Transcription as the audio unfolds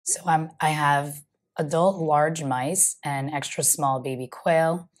I have adult large mice and extra small baby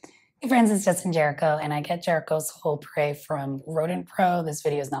quail. Hey friends, it's Jess and Jericho, and I get Jericho's whole prey from Rodent Pro. This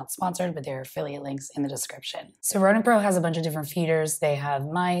video is not sponsored, but there are affiliate links in the description. So Rodent Pro has a bunch of different feeders. They have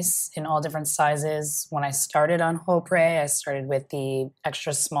mice in all different sizes. When I started on whole prey, I started with the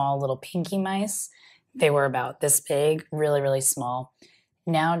extra small little pinky mice. They were about this big, really, really small.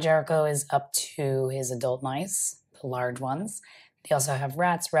 Now Jericho is up to his adult mice, the large ones. They also have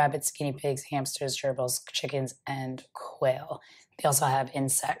rats, rabbits, guinea pigs, hamsters, gerbils, chickens, and quail. They also have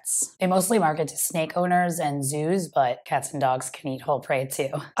insects. They mostly market to snake owners and zoos, but cats and dogs can eat whole prey too.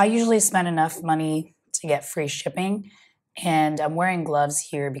 I usually spend enough money to get free shipping, and I'm wearing gloves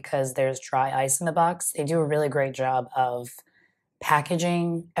here because there's dry ice in the box. They do a really great job of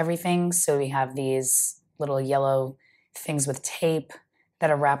packaging everything. So we have these little yellow things with tape that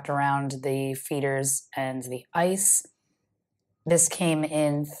are wrapped around the feeders and the ice. This came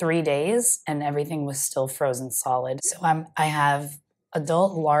in 3 days and everything was still frozen solid. I have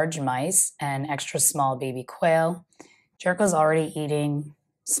adult large mice and extra small baby quail. Jericho's already eating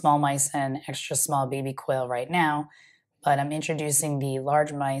small mice and extra small baby quail right now, but I'm introducing the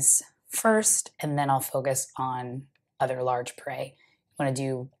large mice first, and then I'll focus on other large prey. I want to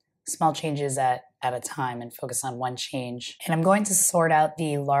do small changes at a time and focus on one change. And I'm going to sort out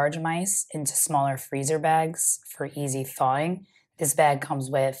the large mice into smaller freezer bags for easy thawing. This bag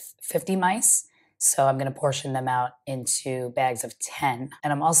comes with 50 mice, so I'm going to portion them out into bags of 10.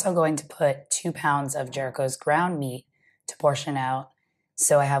 And I'm also going to put 2 pounds of Jericho's ground meat to portion out.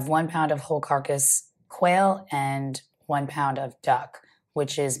 So I have 1 pound of whole carcass quail and 1 pound of duck,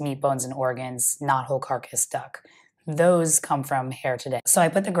 which is meat, bones, and organs, not whole carcass duck. Those come from Hair Today. So I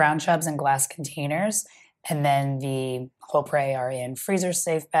put the ground chubs in glass containers, and then the whole prey are in freezer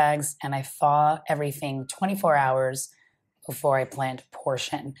safe bags, and I thaw everything 24 hours before I plan to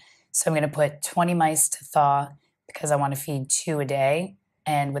portion. So I'm going to put 20 mice to thaw because I want to feed 2 a day.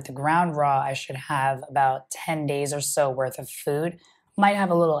 And with the ground raw, I should have about 10 days or so worth of food. Might have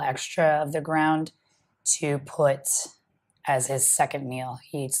a little extra of the ground to put as his second meal.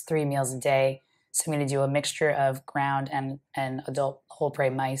 He eats 3 meals a day. So I'm going to do a mixture of ground and adult whole prey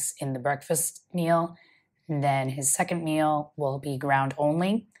mice in the breakfast meal. And then his second meal will be ground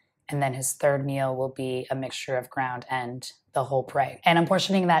only. And then his third meal will be a mixture of ground and the whole prey. And I'm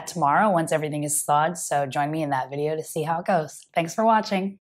portioning that tomorrow once everything is thawed. So join me in that video to see how it goes. Thanks for watching.